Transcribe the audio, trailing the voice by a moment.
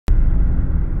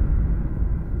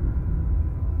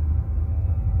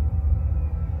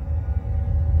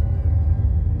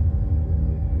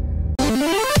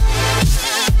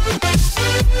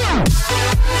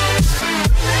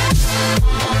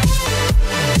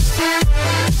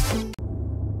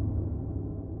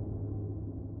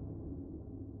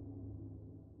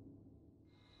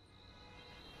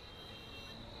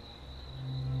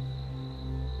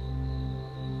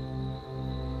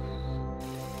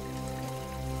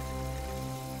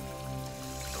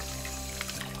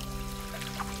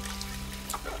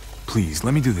please,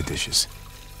 let me do the dishes.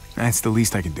 That's the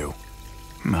least I can do.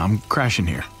 I'm crashing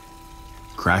here.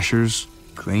 Crashers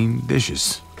clean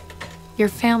dishes. Your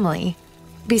family.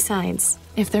 Besides,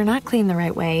 if they're not clean the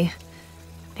right way,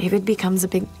 David becomes a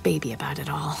big baby about it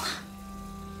all.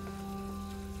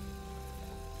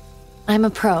 I'm a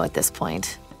pro at this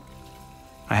point.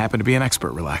 I happen to be an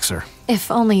expert relaxer.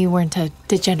 If only you weren't a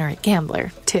degenerate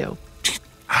gambler, too.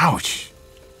 Ouch.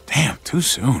 Damn, too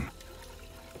soon.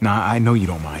 Nah, I know you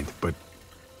don't mind, but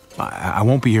I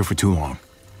won't be here for too long.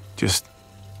 Just,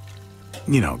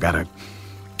 gotta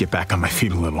get back on my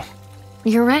feet a little.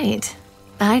 You're right.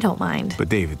 I don't mind. But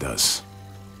David does.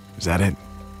 Is that it?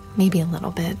 Maybe a little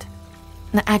bit.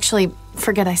 Actually,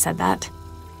 forget I said that.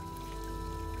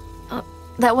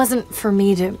 That wasn't for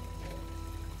me to...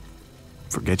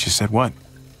 Forget you said what?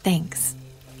 Thanks.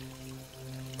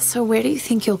 So where do you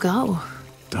think you'll go?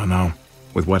 Don't know.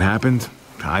 With what happened,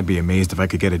 I'd be amazed if I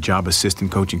could get a job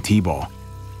assistant coaching T-ball.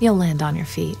 You'll land on your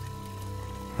feet.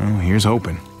 Well, here's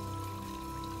hoping.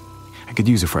 I could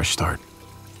use a fresh start.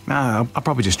 I'll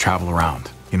probably just travel around,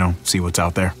 see what's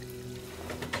out there.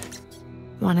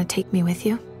 Want to take me with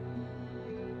you?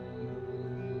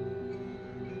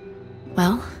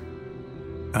 Well?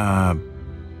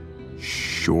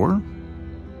 Sure.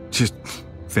 Just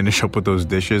finish up with those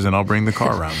dishes and I'll bring the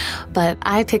car around. But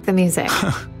I pick the music.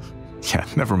 Yeah,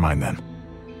 never mind then.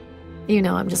 You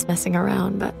know I'm just messing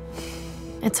around, but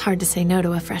it's hard to say no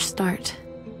to a fresh start.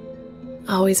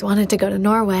 Always wanted to go to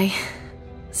Norway,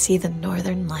 see the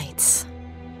northern lights.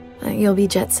 You'll be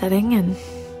jet-setting and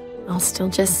I'll still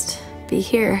just be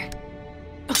here.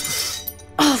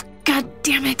 Oh, god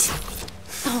damn it.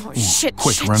 Oh, shit,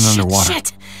 quick, shit, run shit, underwater.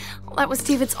 shit. Well, that was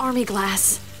David's army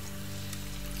glass.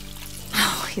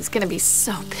 Oh, he's gonna be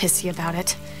so pissy about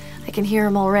it. I can hear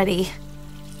him already.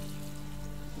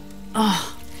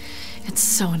 Oh, it's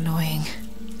so annoying.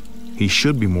 He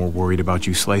should be more worried about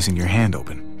you slicing your hand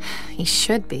open. He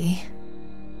should be.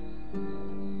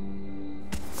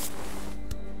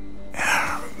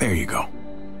 There you go.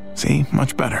 See?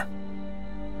 Much better.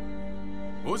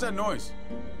 What was that noise?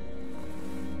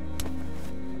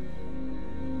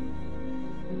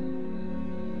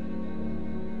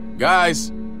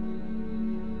 Guys!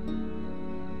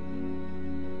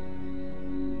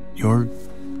 You're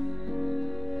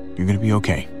gonna be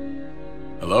okay.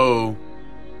 Hello?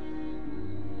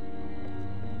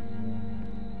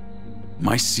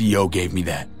 My CO gave me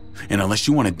that. And unless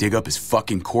you want to dig up his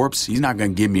fucking corpse, he's not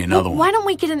gonna give me another one. Why don't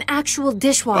we get an actual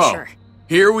dishwasher? Oh,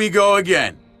 here we go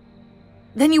again.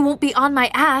 Then you won't be on my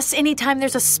ass anytime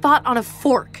there's a spot on a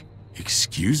fork.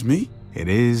 Excuse me? It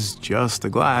is just a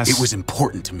glass. It was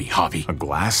important to me, Javi. A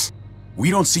glass? We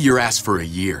don't see your ass for a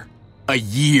year. A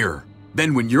year.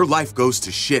 Then when your life goes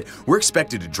to shit, we're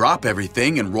expected to drop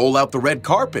everything and roll out the red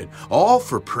carpet. All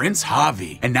for Prince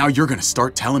Javi. And now you're gonna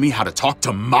start telling me how to talk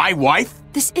to my wife?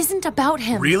 This isn't about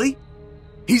him. Really?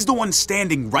 He's the one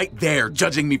standing right there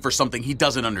judging me for something he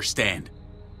doesn't understand.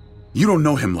 You don't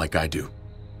know him like I do.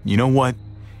 You know what?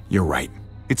 You're right.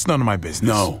 It's none of my business.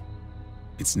 No,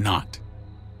 it's not.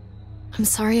 I'm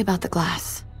sorry about the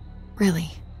glass.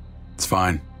 Really. It's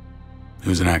fine. It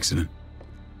was an accident.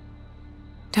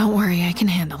 Don't worry, I can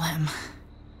handle him.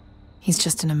 He's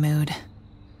just in a mood.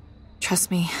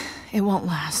 Trust me, it won't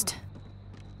last.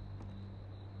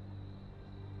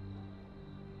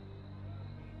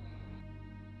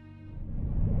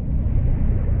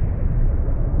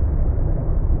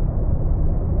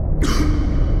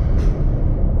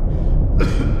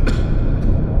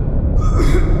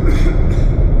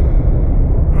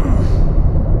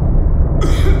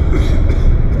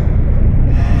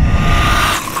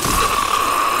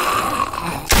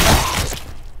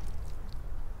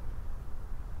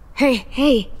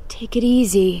 Hey, take it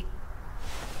easy.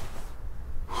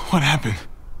 What happened?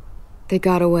 They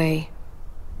got away.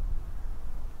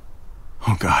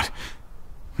 Oh, God.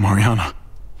 Mariana.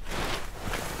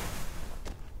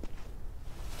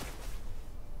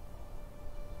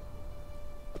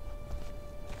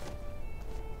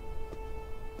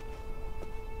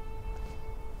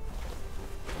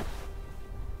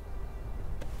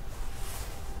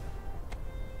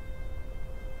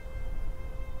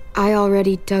 I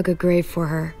already dug a grave for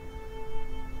her.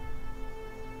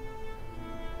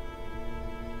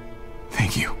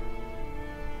 Thank you.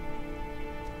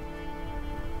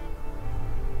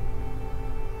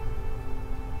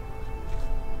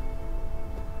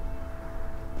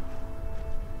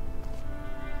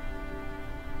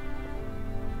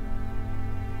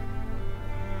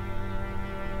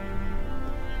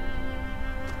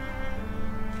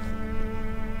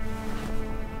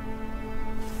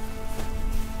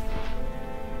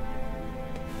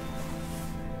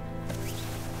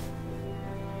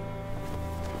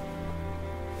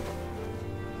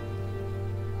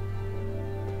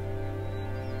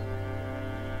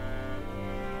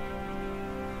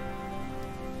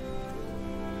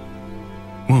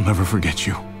 We'll never forget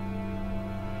you.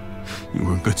 You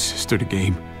were a good sister to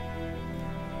Gabe.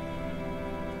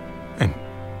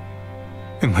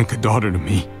 And like a daughter to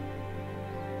me.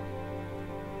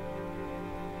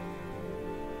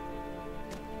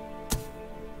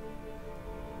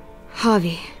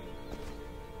 Javi,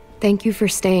 thank you for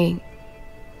staying.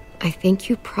 I think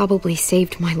you probably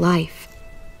saved my life.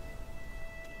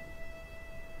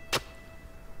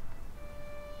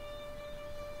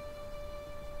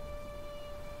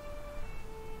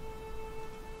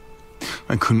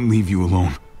 I couldn't leave you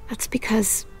alone. That's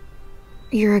because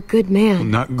you're a good man.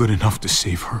 I'm not good enough to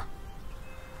save her.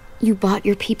 You bought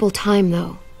your people time,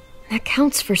 though. That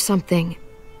counts for something.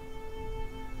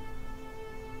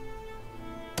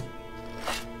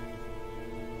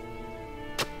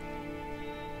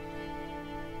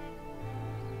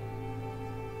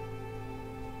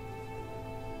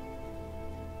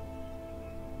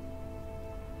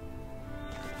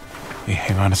 Hey,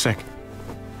 hang on a sec.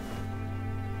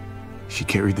 She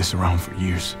carried this around for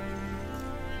years.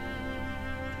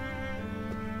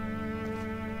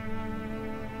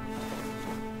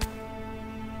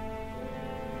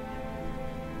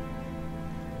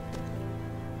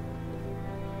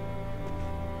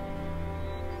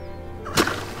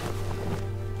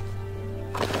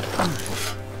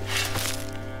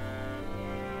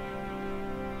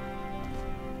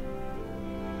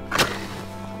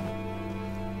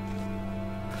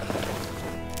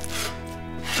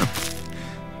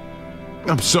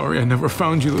 I'm sorry I never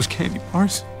found you those candy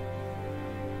bars.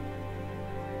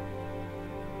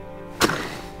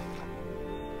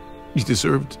 You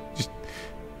deserved just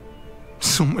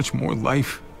so much more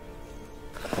life.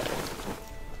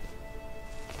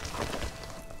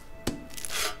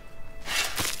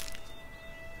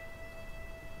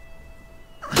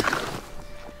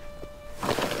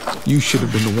 You should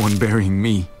have been the one burying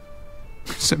me.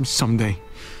 Someday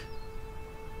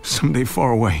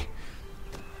far away.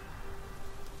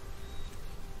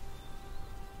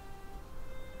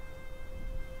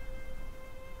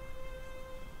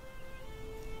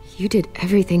 You did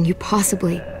everything you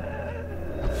possibly...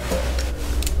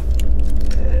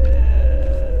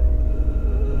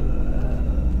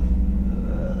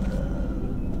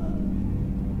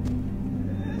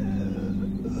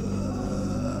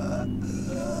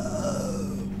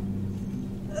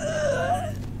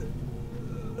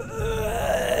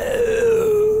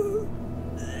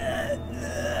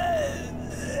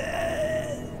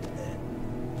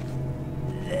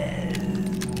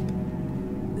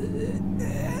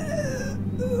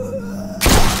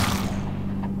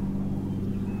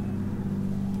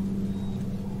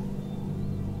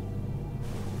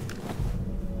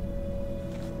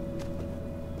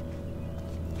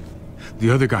 The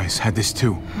other guys had this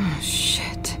too. Oh,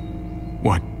 shit.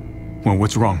 What? Well,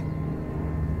 what's wrong?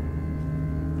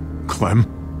 Clem?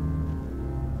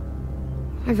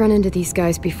 I've run into these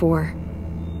guys before.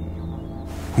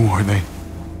 Who are they?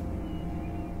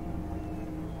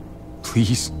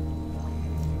 Please?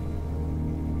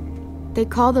 They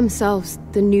call themselves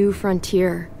the New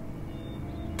Frontier.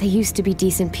 They used to be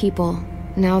decent people.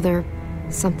 Now they're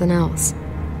something else.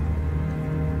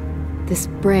 This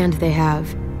brand they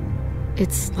have,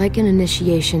 it's like an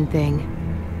initiation thing.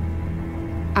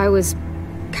 I was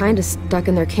kinda stuck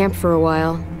in their camp for a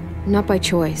while, not by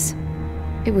choice.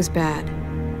 It was bad.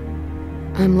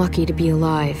 I'm lucky to be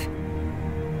alive.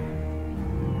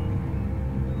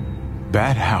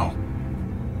 Bad how?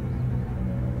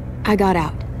 I got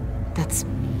out. That's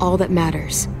all that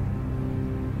matters.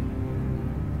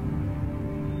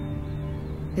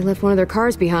 They left one of their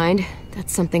cars behind.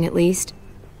 That's something at least.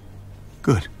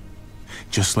 Good.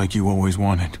 Just like you always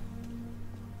wanted.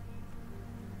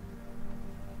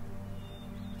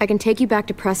 I can take you back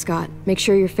to Prescott, make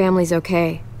sure your family's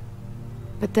okay.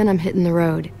 But then I'm hitting the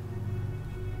road.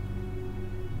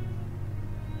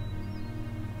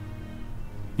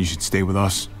 You should stay with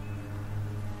us.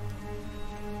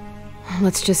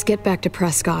 Let's just get back to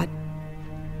Prescott.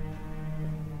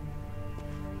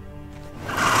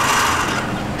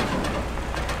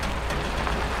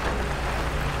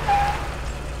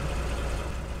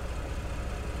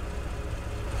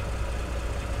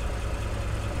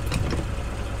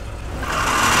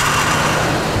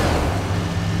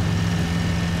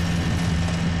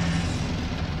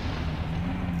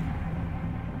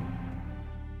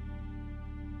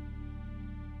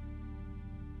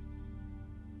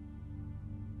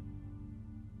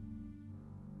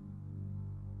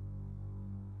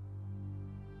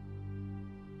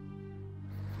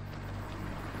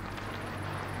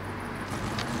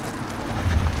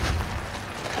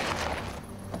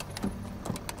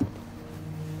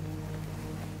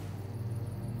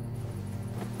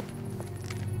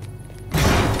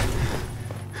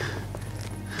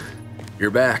 You're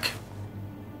back.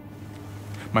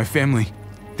 My family.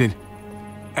 Did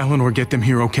Eleanor get them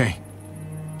here okay?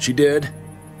 She did.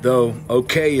 Though,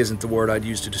 okay isn't the word I'd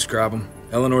use to describe them.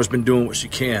 Eleanor's been doing what she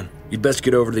can. You'd best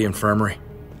get over to the infirmary.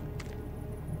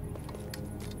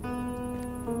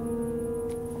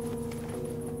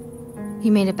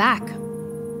 You made it back.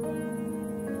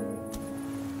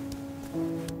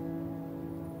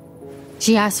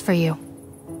 She asked for you.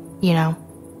 You know.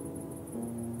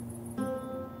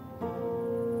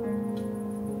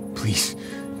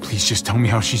 Please just tell me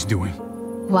how she's doing.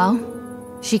 Well,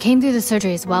 she came through the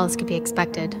surgery as well as could be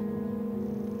expected.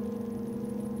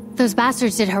 Those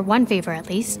bastards did her one favor at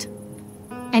least.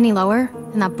 Any lower,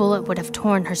 and that bullet would have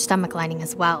torn her stomach lining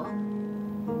as well.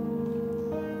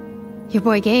 Your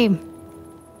boy Gabe.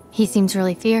 He seems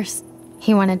really fierce.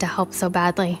 He wanted to help so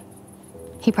badly.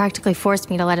 He practically forced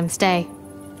me to let him stay.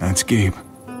 That's Gabe.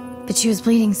 But she was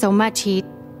bleeding so much he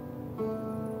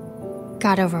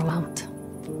got overwhelmed.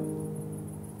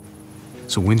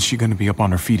 So when's she gonna be up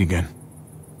on her feet again?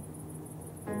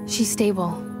 She's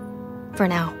stable. For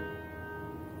now.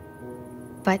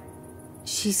 But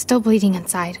she's still bleeding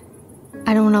inside.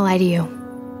 I don't want to lie to you.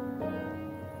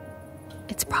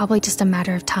 It's probably just a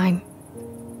matter of time.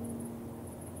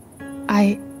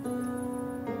 I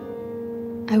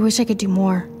wish I could do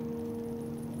more.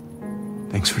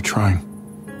 Thanks for trying.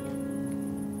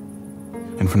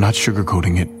 And for not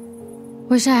sugarcoating it.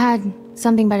 Wish I had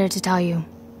something better to tell you.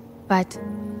 But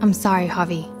I'm sorry,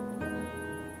 Javi.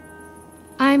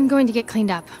 I'm going to get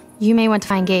cleaned up. You may want to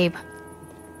find Gabe.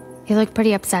 He looked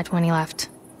pretty upset when he left.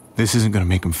 This isn't gonna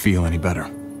make him feel any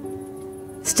better.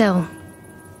 Still.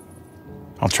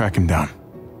 I'll track him down.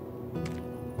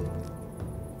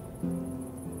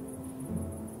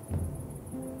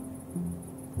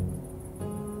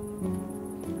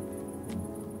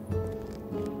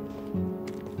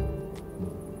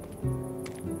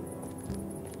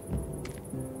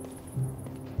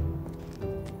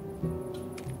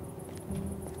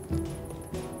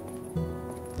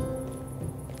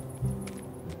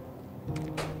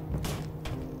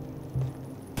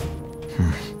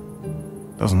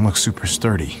 Doesn't look super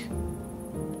sturdy.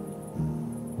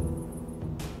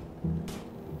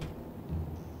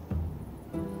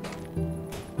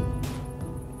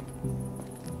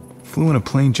 Flew in a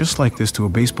plane just like this to a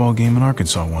baseball game in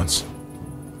Arkansas once.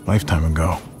 Lifetime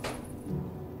ago.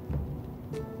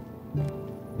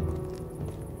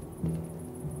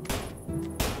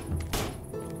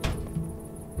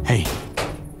 Hey,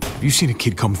 have you seen a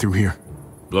kid come through here?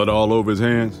 Blood all over his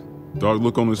hands, dark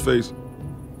look on his face.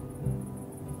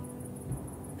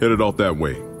 Headed off that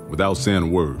way, without saying a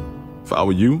word. If I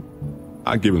were you,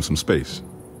 I'd give him some space.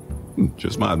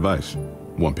 Just my advice,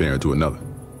 one parent to another.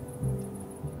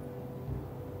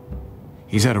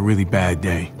 He's had a really bad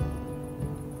day.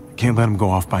 I can't let him go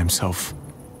off by himself.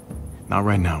 Not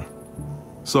right now.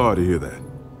 Sorry to hear that.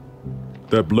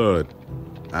 That blood,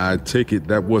 I take it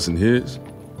that wasn't his?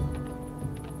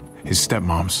 His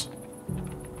stepmom's.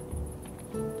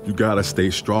 You gotta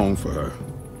stay strong for her.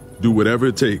 Do whatever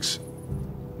it takes.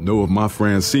 Know if my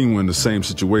friend seen one in the same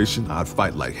situation, I'd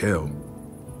fight like hell.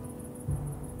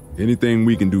 Anything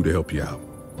we can do to help you out,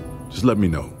 just let me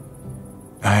know.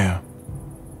 I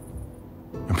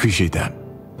appreciate that.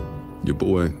 Your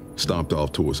boy stomped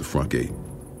off towards the front gate.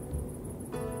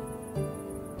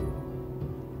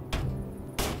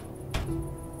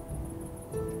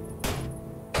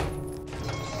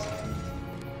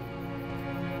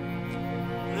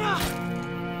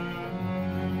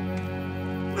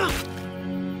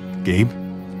 Gabe?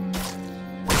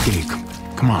 Gabe,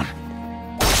 come on.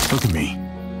 Look at me.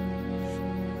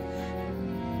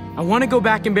 I want to go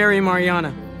back and bury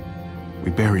Mariana.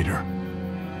 We buried her.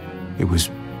 It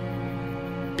was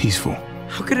peaceful.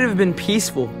 How could it have been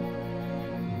peaceful?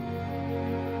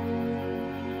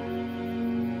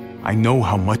 I know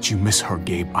how much you miss her,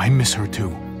 Gabe. I miss her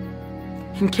too.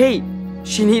 And Kate,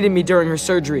 she needed me during her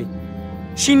surgery.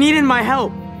 She needed my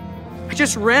help. I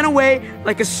just ran away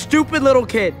like a stupid little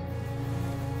kid.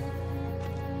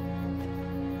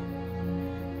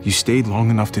 You stayed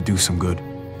long enough to do some good.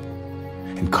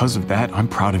 And because of that, I'm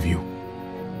proud of you.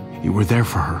 You were there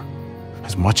for her,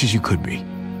 as much as you could be.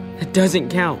 It doesn't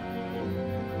count.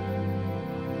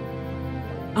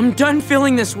 I'm done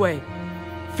feeling this way.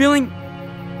 Feeling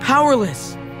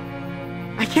powerless.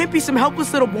 I can't be some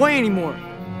helpless little boy anymore.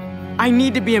 I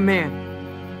need to be a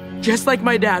man. Just like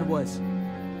my dad was.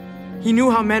 He knew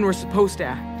how men were supposed to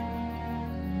act.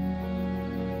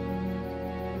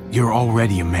 You're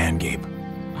already a man, Gabe.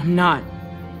 I'm not.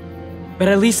 But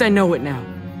at least I know it now.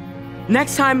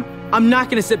 Next time, I'm not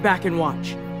gonna sit back and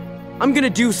watch. I'm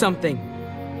gonna do something.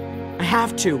 I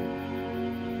have to.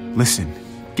 Listen,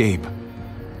 Gabe.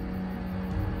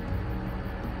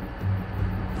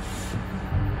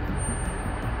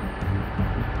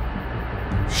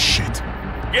 Shit.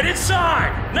 Get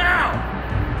inside, now!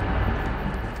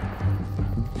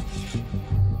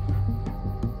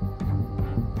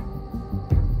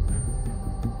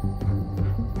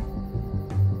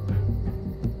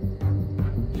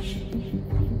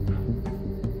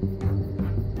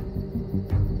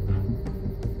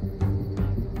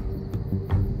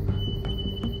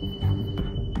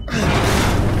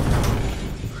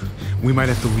 We might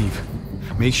have to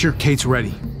leave. Make sure Kate's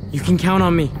ready. You can count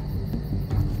on me.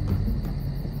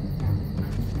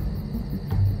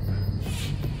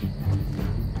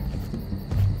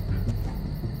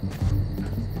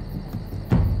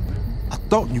 I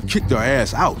thought you kicked her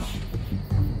ass out.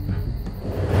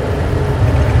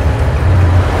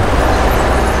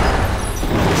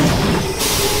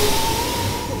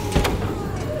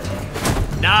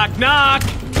 Knock, knock!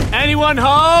 Anyone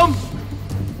home?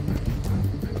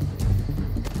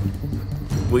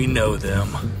 We know them.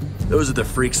 Those are the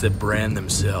freaks that brand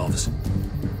themselves.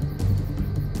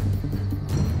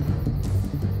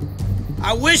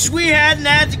 I wish we hadn't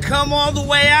had to come all the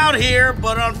way out here,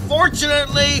 but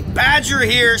unfortunately, Badger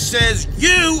here says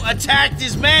you attacked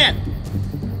his man.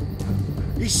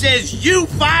 He says you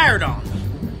fired on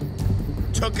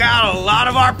him. Took out a lot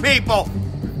of our people.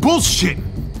 Bullshit!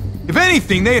 If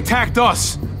anything, they attacked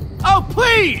us. Oh,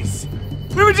 please!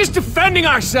 We were just defending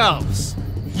ourselves.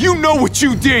 You know what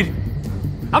you did!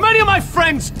 How many of my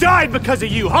friends died because of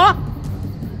you, huh?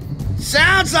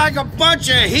 Sounds like a bunch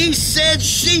of he said,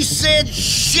 she said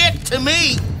shit to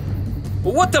me.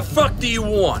 Well, what the fuck do you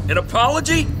want? An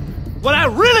apology? What I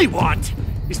really want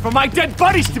is for my dead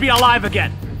buddies to be alive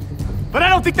again. But I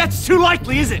don't think that's too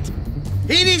likely, is it?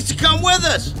 He needs to come with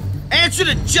us. Answer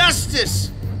to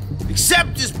justice.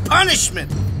 Accept his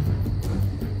punishment.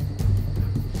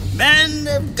 Men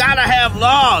have gotta have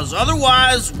laws,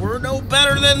 otherwise we're no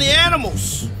better than the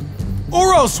animals.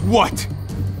 Or else what?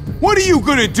 What are you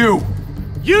gonna do?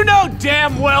 You know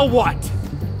damn well what.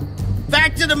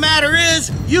 Fact of the matter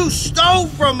is, you stole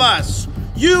from us.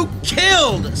 You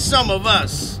killed some of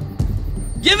us.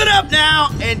 Give it up now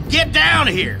and get down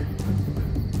here.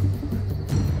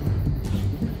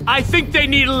 I think they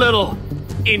need a little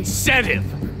incentive.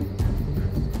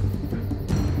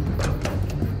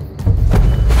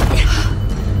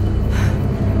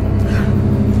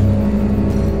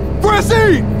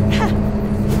 Francine!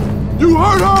 You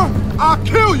hurt her, I'll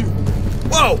kill you!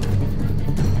 Whoa!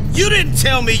 You didn't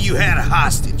tell me you had a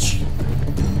hostage.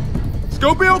 It's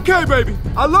gonna be okay, baby.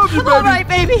 I love you, baby. All right,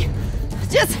 baby.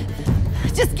 Just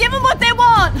give them what they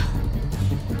want.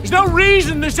 There's no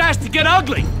reason this has to get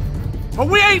ugly. But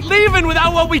we ain't leaving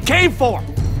without what we came for.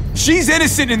 She's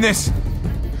innocent in this.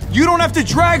 You don't have to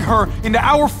drag her into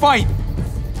our fight.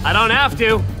 I don't have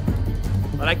to,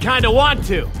 but I kinda want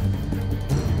to.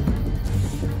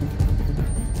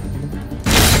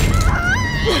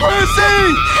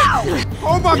 Francine!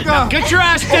 Oh my God! Now get your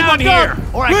ass down here,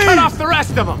 or I cut off the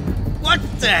rest of them. What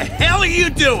the hell are you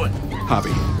doing?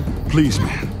 Javi, please,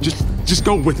 man. Just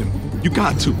go with him. You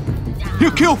got to.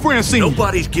 He'll kill Francine.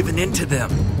 Nobody's giving in to them.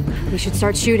 We should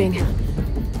start shooting.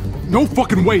 No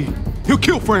fucking way. He'll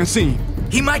kill Francine.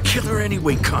 He might kill her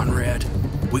anyway, Conrad.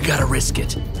 We gotta risk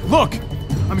it. Look,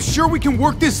 I'm sure we can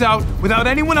work this out without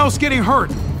anyone else getting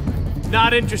hurt.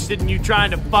 Not interested in you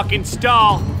trying to fucking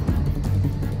stall.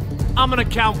 I'm gonna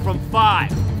count from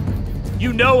 5.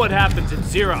 You know what happens at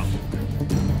 0.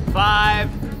 5,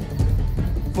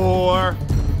 4.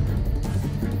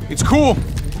 It's cool.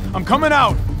 I'm coming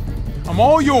out. I'm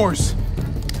all yours.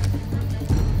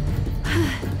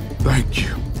 Thank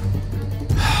you.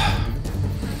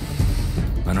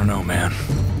 I don't know, man.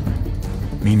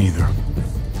 Me neither.